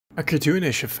A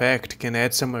cartoonish effect can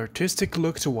add some artistic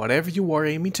look to whatever you are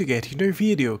aiming to get in your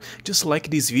video, just like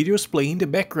these videos play in the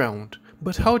background.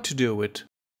 But how to do it?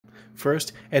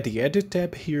 First, at the Edit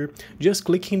tab here, just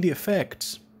click in the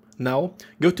effects. Now,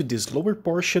 go to this lower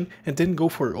portion and then go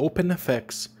for Open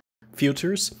Effects,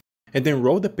 Filters, and then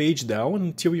roll the page down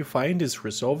until you find this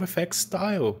Resolve Effects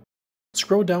style.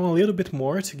 Scroll down a little bit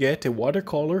more to get a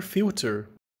watercolor filter.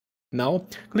 Now,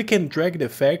 click and drag the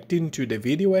effect into the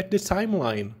video at the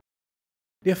timeline.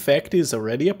 The effect is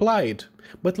already applied,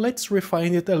 but let's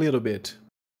refine it a little bit.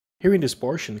 Here in this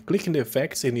portion, click in the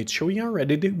effects and it's showing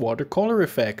already the watercolor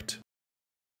effect.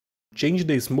 Change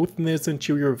the smoothness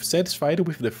until you're satisfied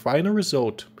with the final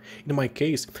result. In my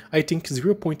case, I think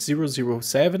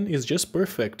 0.007 is just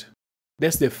perfect.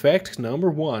 That's the effect number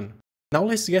 1. Now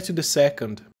let's get to the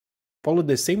second. Follow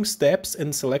the same steps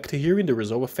and select here in the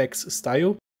Resolve Effects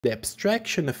style the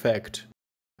abstraction effect.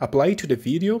 Apply it to the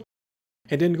video,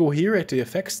 and then go here at the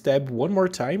Effects tab one more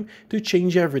time to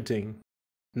change everything.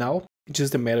 Now, it's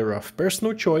just a matter of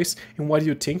personal choice and what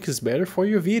you think is better for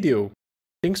your video.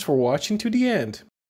 Thanks for watching to the end.